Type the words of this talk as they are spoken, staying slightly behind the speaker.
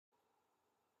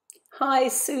Hi,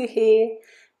 Sue here,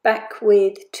 back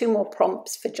with 2 more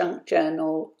prompts for Junk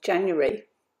Journal January.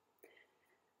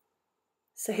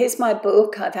 So here's my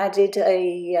book. I've added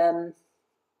a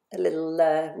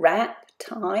little wrap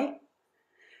tie.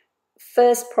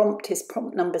 First prompt is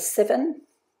prompt number 7,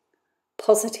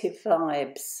 positive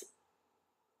vibes.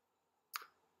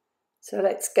 So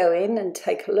let's go in and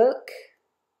take a look.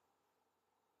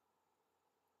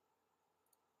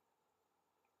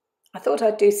 I thought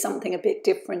I'd do something a bit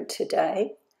different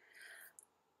today.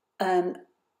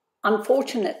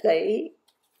 Unfortunately,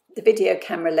 the video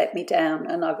camera let me down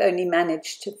and I've only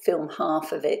managed to film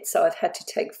half of it, so I've had to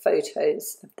take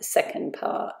photos of the second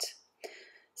part.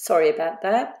 Sorry about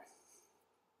that,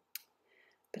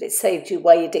 but it saved you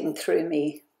wading through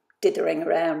me dithering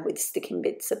around with sticking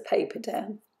bits of paper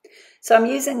down. So I'm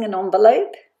using an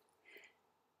envelope.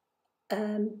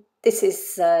 This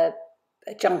is a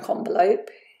junk envelope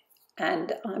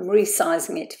and I'm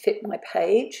resizing it to fit my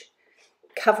page,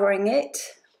 covering it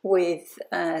with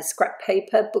scrap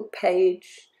paper, book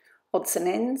page, odds and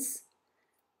ends,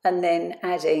 and then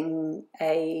adding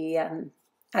a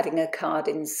card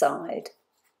inside.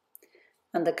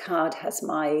 And the card has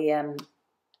my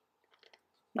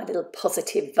my little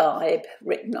positive vibe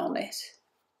written on it.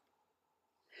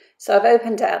 So I've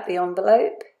opened out the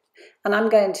envelope and I'm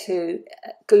going to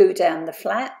glue down the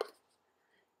flap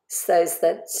so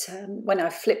that when I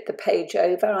flip the page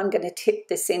over, I'm going to tip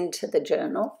this into the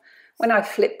journal. When I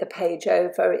flip the page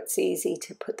over, it's easy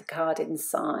to put the card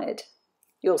inside.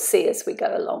 You'll see as we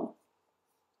go along.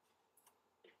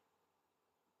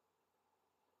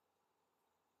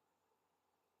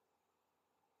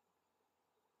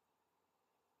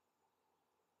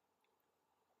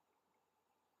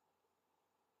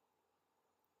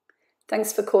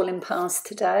 Thanks for calling past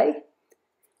today.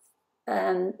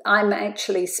 I'm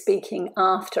actually speaking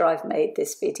after I've made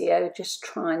this video, just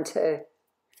trying to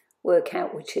work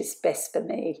out which is best for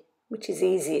me, which is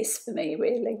easiest for me,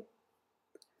 really.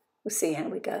 We'll see how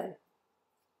we go.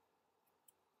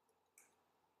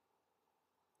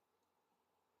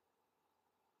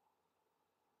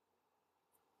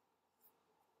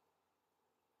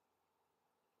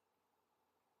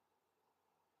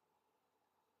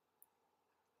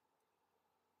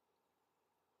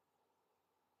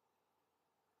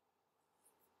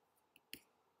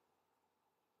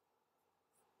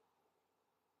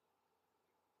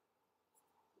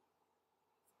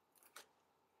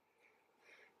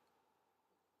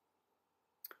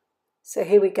 So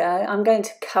here we go. I'm going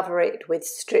to cover it with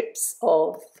strips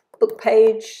of book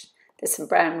page. There's some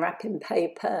brown wrapping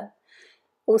paper.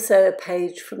 Also a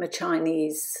page from a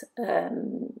Chinese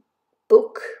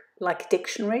book, like a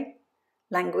dictionary,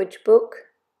 language book.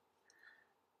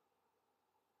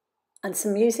 And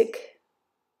some music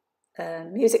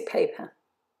paper.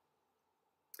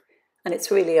 And it's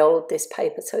really old, this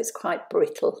paper, so it's quite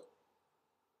brittle.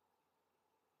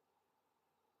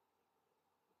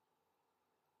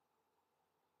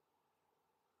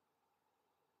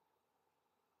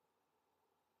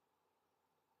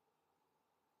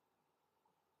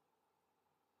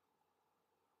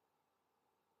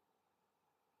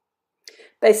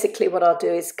 Basically what I'll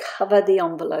do is cover the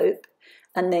envelope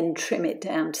and then trim it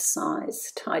down to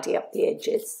size, tidy up the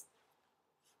edges.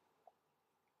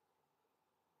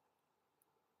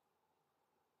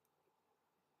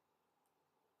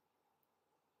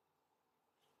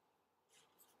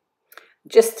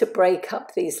 Just to break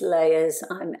up these layers,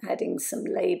 I'm adding some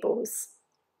labels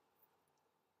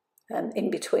in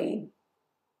between.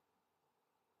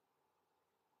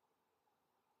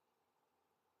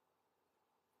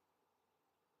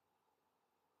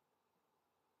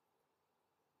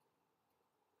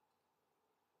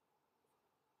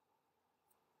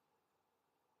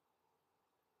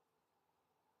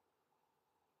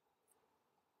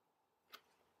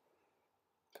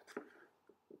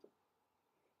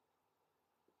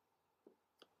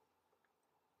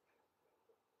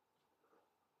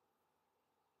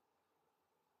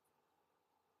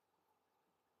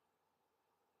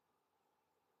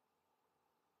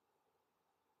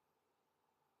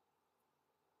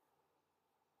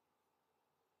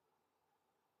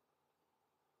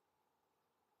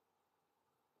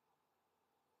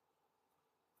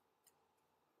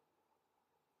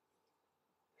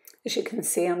 As you can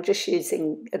see, I'm just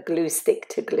using a glue stick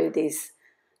to glue these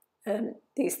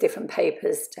different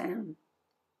papers down.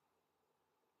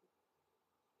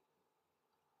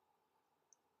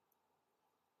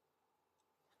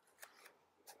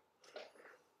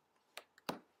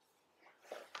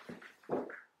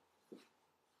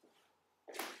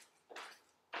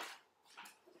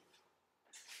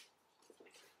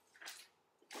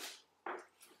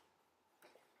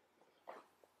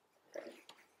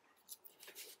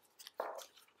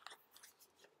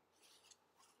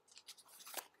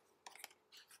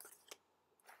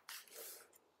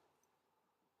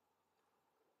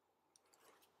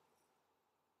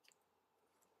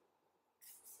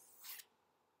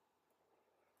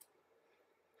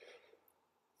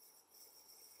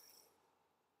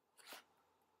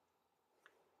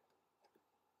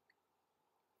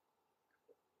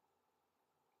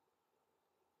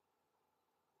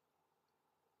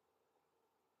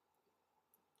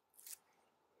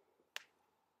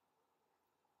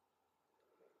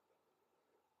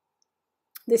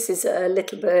 This is a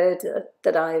little bird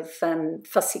that I've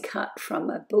fussy cut from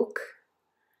a book.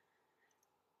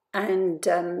 And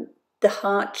the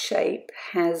heart shape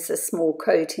has a small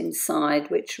quote inside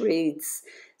which reads,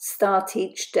 "Start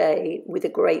each day with a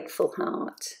grateful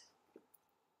heart."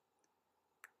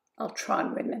 I'll try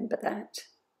and remember that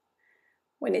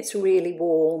when it's really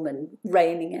warm and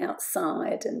raining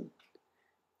outside and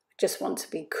just want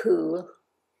to be cool.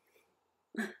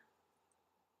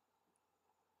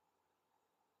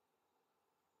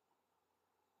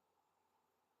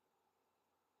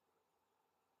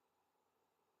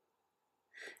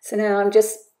 So now I'm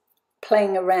just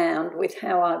playing around with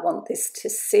how I want this to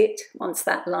sit once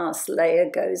that last layer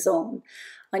goes on.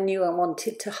 I knew I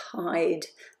wanted to hide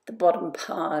the bottom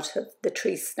part of the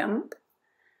tree stump,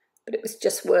 but it was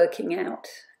just working out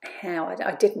how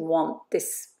I didn't want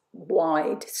this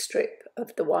wide strip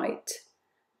of the white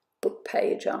book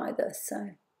page either,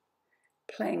 so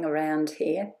playing around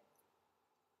here.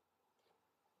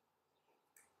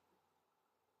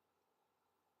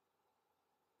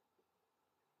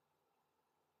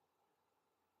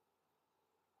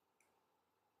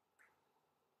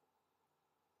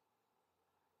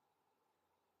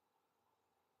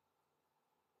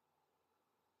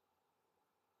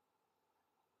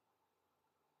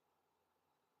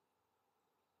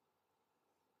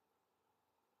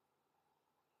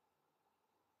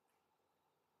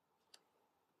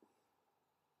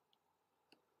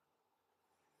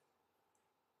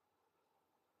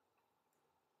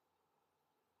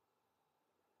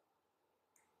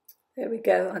 There we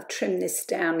go, I've trimmed this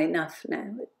down enough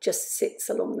now. It just sits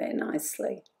along there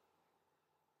nicely.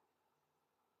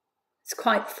 It's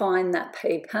quite fine, that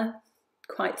paper,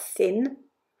 quite thin.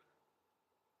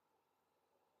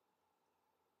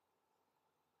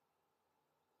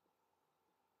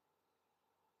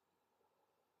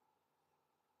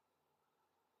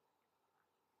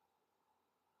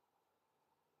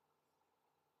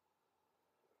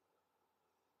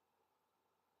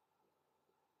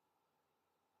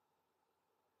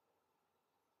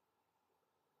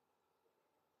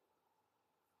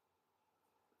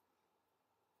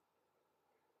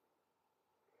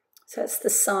 So that's the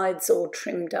sides all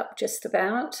trimmed up just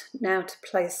about. Now to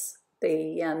place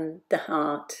the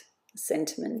heart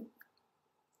sentiment.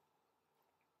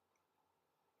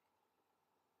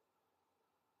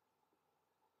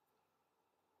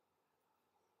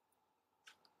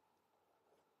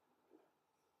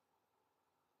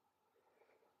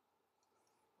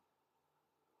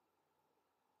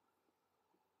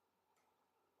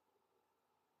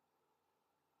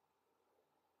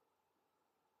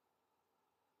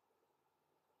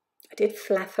 I did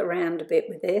flaff around a bit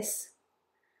with this.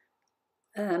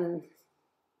 Yeah,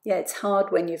 it's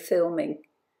hard when you're filming.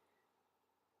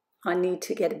 I need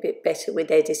to get a bit better with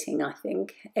editing, I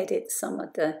think. Edit some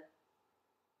of the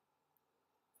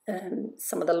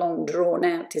long drawn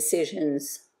out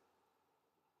decisions.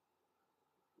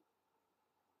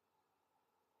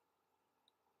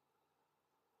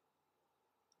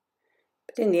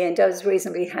 But in the end, I was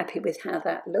reasonably happy with how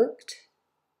that looked.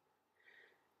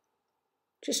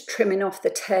 Just trimming off the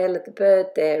tail of the bird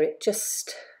there, it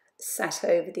just sat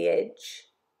over the edge.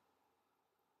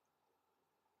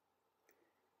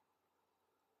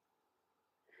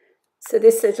 So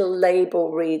this little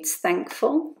label reads,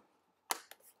 "Thankful."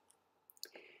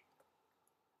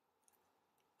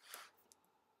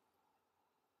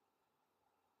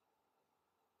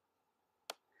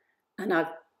 And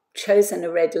I've chosen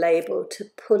a red label to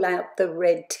pull out the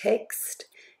red text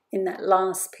in that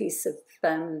last piece of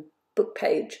book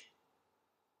page.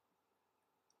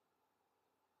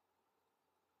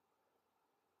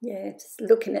 Yeah, just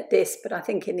looking at this, but I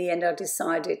think in the end I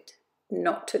decided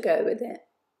not to go with it.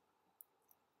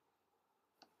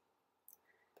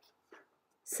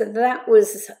 So that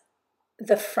was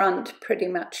the front pretty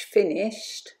much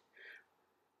finished.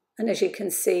 And as you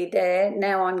can see there,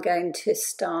 now I'm going to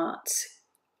start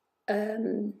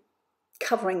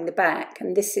covering the back,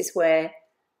 and this is where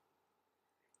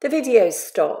the video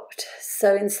stopped.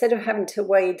 So instead of having to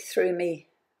wade through me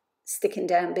sticking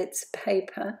down bits of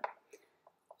paper,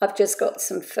 I've just got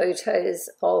some photos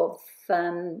of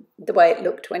the way it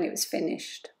looked when it was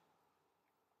finished.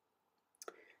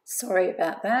 Sorry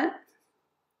about that.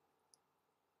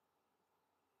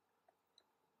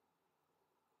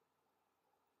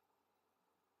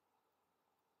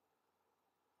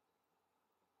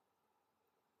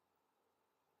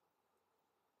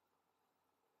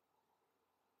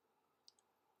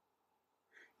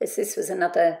 Yes, this was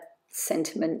another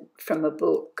sentiment from a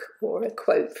book or a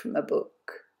quote from a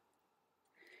book.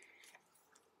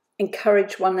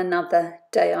 Encourage one another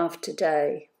day after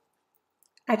day.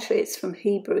 Actually, it's from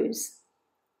Hebrews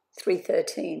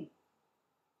 3:13.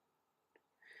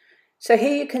 So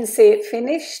here you can see it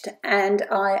finished, and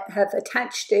I have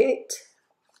attached it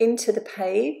into the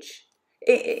page,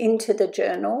 into the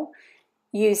journal,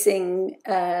 using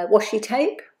washi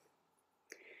tape.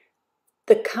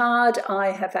 The card,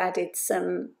 I have added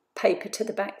some paper to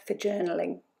the back for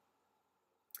journaling.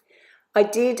 I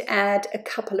did add a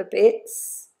couple of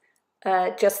bits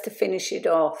just to finish it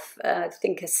off. I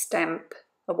think a stamp,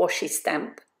 a washi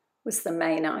stamp, was the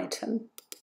main item.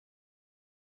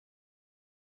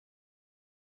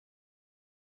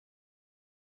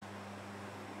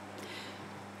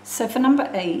 So for number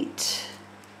 8,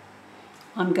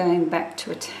 I'm going back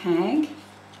to a tag,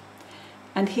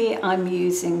 and here I'm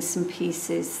using some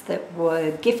pieces that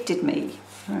were gifted me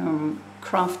from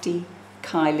Crafty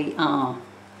Kylie R.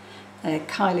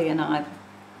 Kylie and I have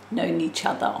known each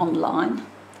other online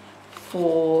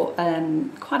for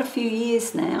quite a few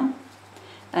years now.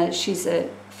 She's a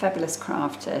fabulous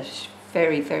crafter,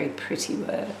 very, very pretty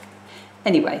work.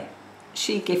 Anyway,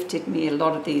 she gifted me a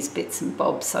lot of these bits and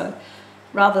bobs, so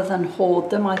rather than hoard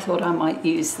them, I thought I might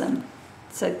use them.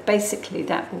 So basically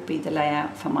that will be the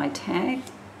layout for my tag.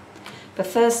 But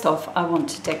first off, I want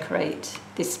to decorate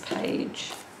this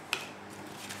page.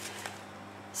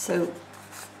 So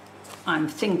I'm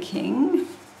thinking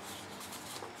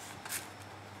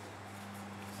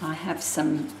I have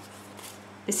some,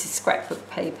 this is scrapbook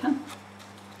paper,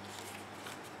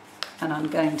 and I'm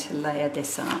going to layer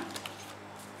this up.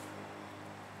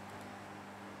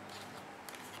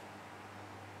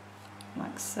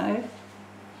 Like so.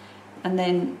 And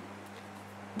then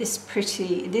this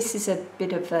is a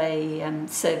bit of a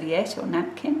serviette or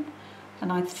napkin,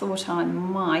 and I thought I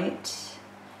might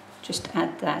just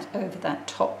add that over that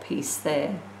top piece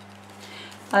there.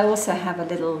 I also have a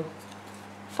little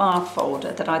file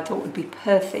folder that I thought would be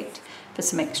perfect for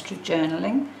some extra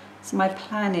journaling. So my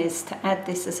plan is to add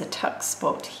this as a tuck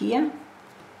spot here,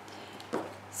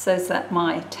 so that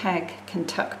my tag can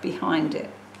tuck behind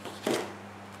it.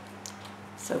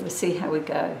 So we'll see how we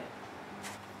go.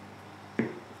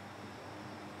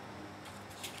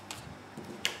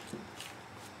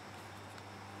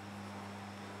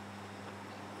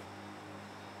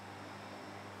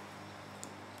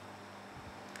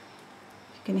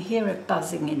 You can hear it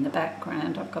buzzing in the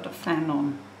background. I've got a fan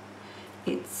on.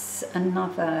 It's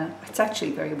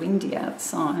actually very windy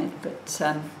outside, but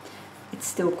it's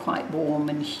still quite warm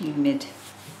and humid.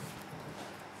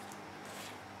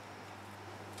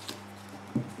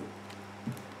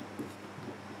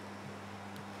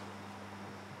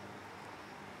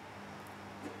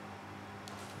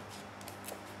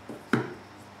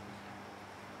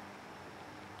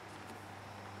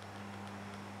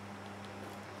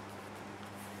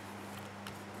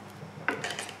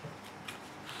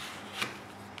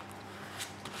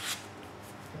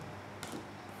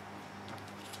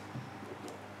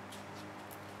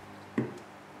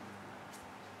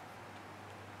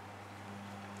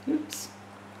 Oops,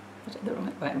 put it the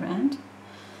right way around.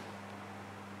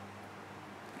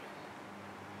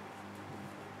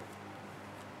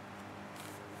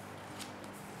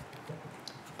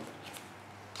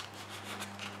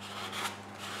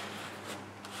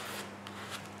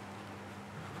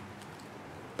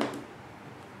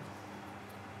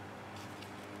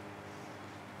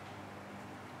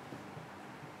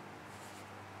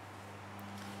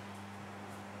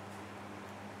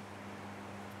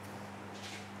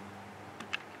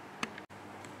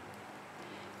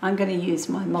 I'm going to use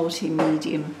my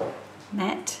multi-medium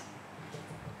mat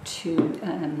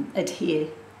to adhere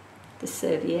the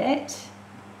serviette.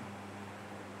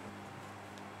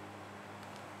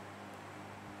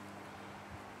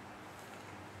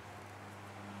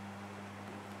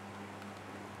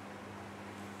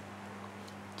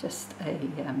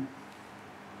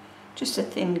 Just a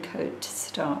thin coat to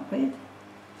start with.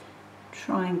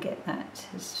 Try and get that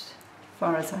as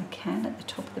far as I can at the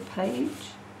top of the page.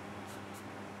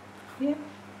 Yep.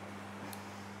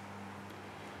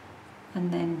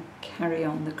 And then carry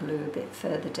on the glue a bit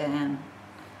further down.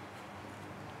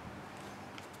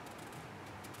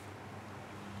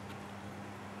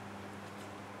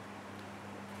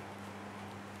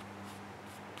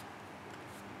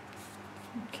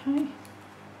 Okay.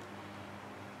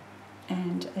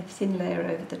 And a thin layer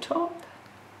over the top.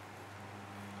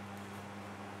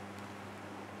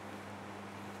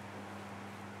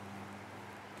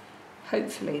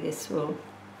 Hopefully this will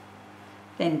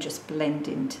then just blend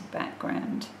into the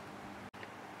background.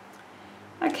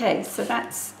 Okay, so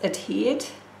that's adhered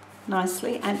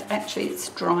nicely, and actually it's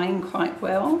drying quite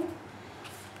well.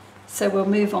 So we'll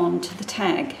move on to the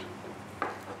tag.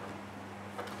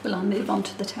 Will I move on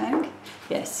to the tag?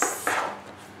 Yes.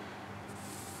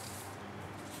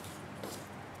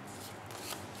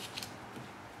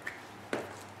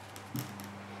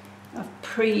 I've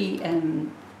pre-cut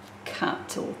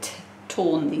or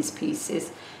torn these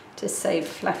pieces to save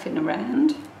flapping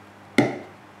around.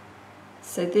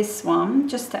 So this one,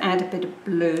 just to add a bit of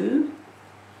blue,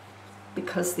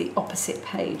 because the opposite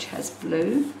page has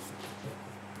blue.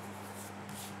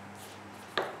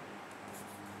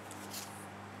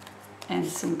 And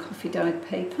some coffee dyed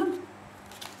paper.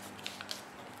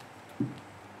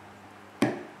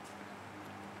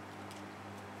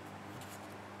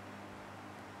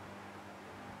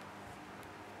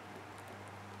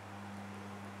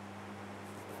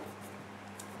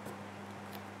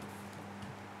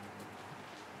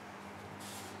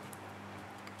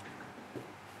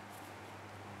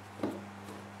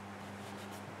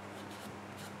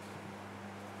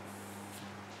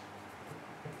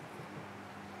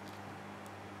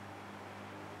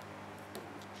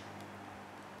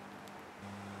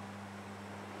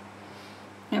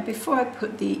 Now, before I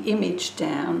put the image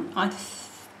down, I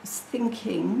was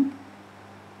thinking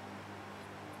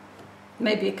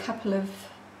maybe a couple of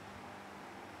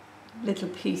little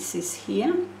pieces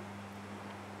here.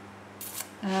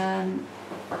 I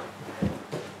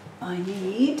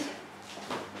need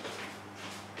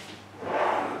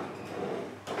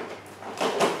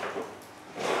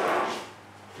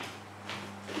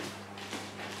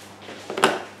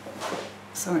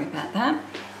sorry about that.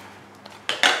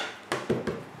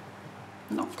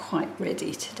 Not quite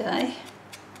ready today.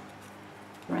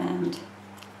 Round.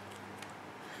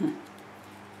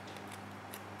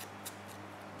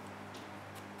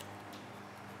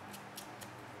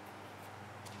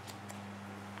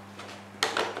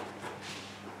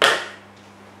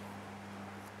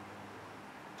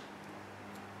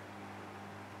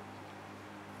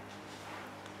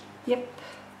 Yep.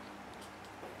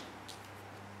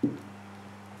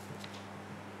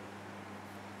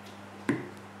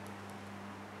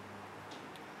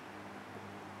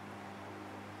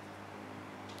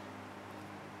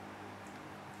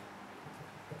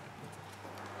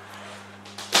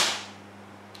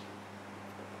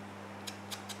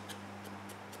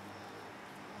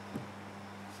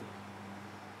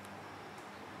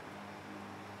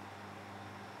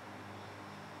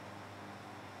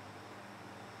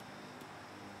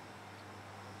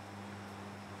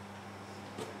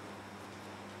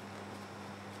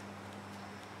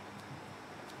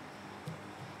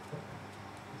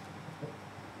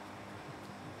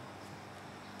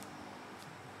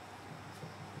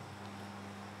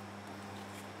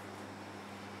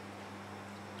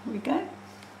 Here we go.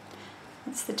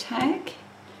 That's the tag.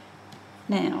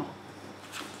 Now,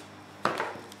 I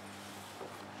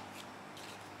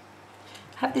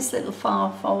have this little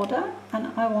file folder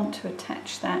and I want to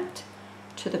attach that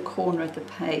to the corner of the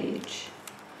page.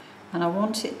 And I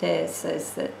want it there so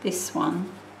that this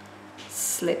one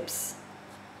slips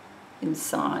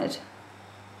inside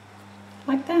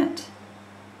like that.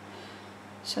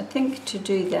 So I think to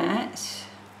do that,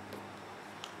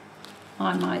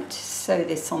 I might sew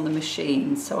this on the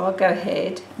machine. So I'll go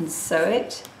ahead and sew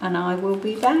it and I will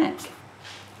be back.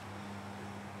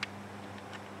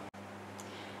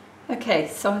 Okay,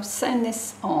 so I've sewn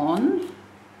this on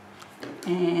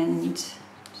and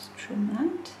just trim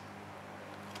that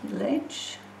little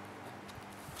edge.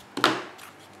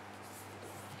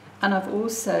 And I've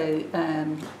also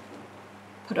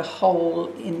put a hole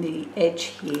in the edge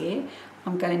here.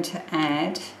 I'm going to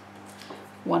add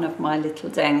one of my little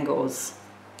dangles,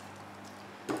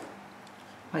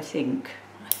 I think.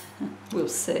 We'll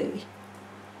see.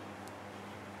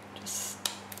 Just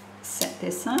set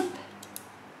this up.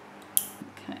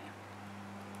 Okay.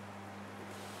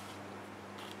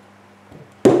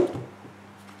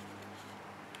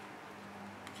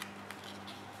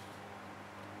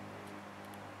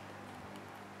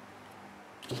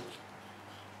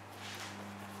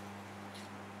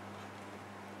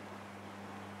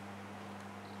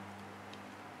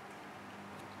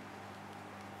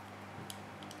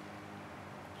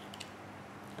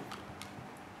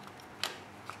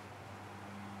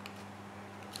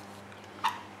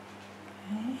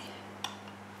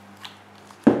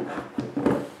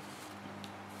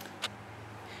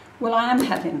 Well, I am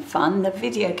having fun. The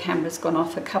video camera's gone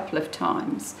off a couple of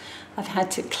times. I've had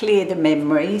to clear the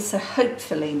memory, so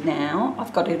hopefully now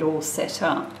I've got it all set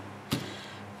up.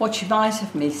 What you might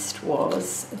have missed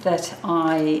was that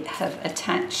I have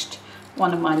attached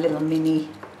one of my little mini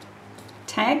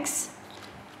tags,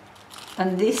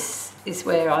 and this is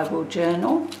where I will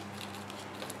journal,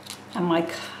 and my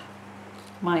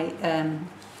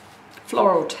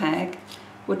floral tag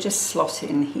will just slot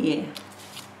in here.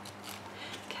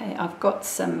 Okay, I've got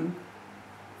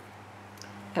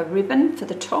a ribbon for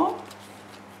the top.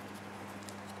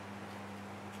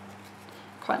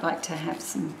 Quite like to have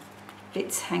some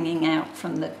bits hanging out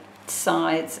from the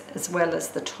sides as well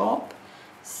as the top.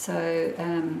 So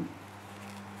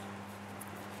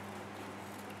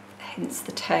hence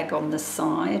the tag on the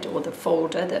side, or the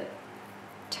folder that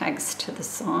tags to the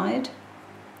side.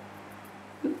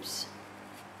 Oops.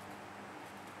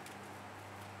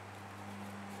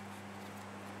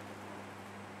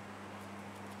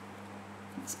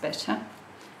 That's better.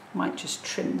 Might just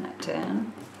trim that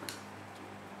down.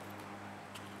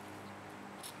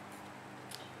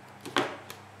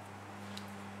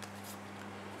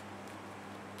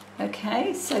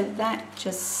 Okay, so that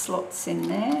just slots in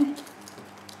there.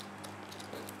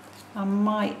 I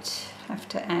might have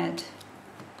to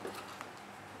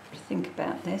think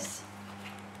about this.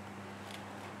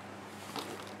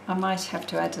 I might have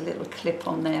to add a little clip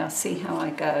on there. I'll see how I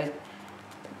go.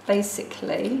 But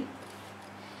basically,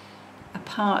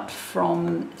 apart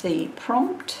from the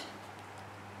prompt,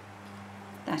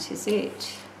 that is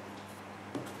it.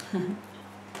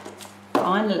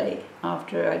 Finally,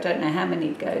 after I don't know how many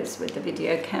goes with the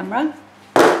video camera.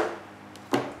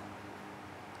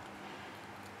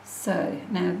 So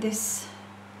now this,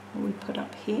 will we put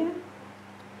up here?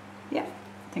 Yeah,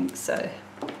 I think so.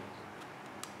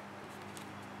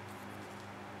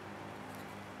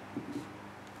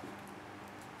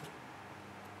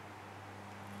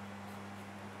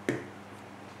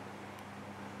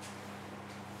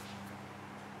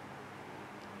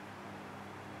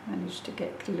 Managed to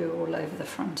get glue all over the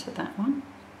front of that one.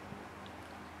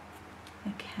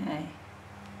 Okay,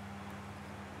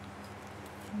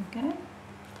 there we go.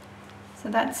 So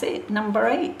that's it, number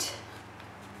 8,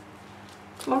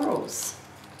 florals.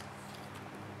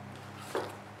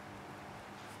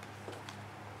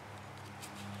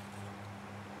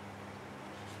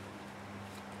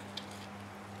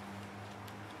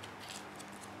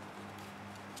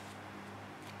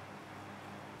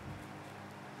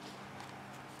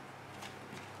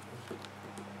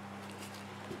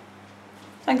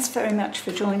 Thanks very much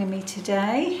for joining me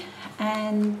today,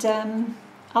 and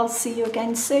I'll see you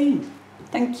again soon.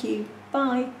 Thank you.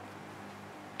 Bye.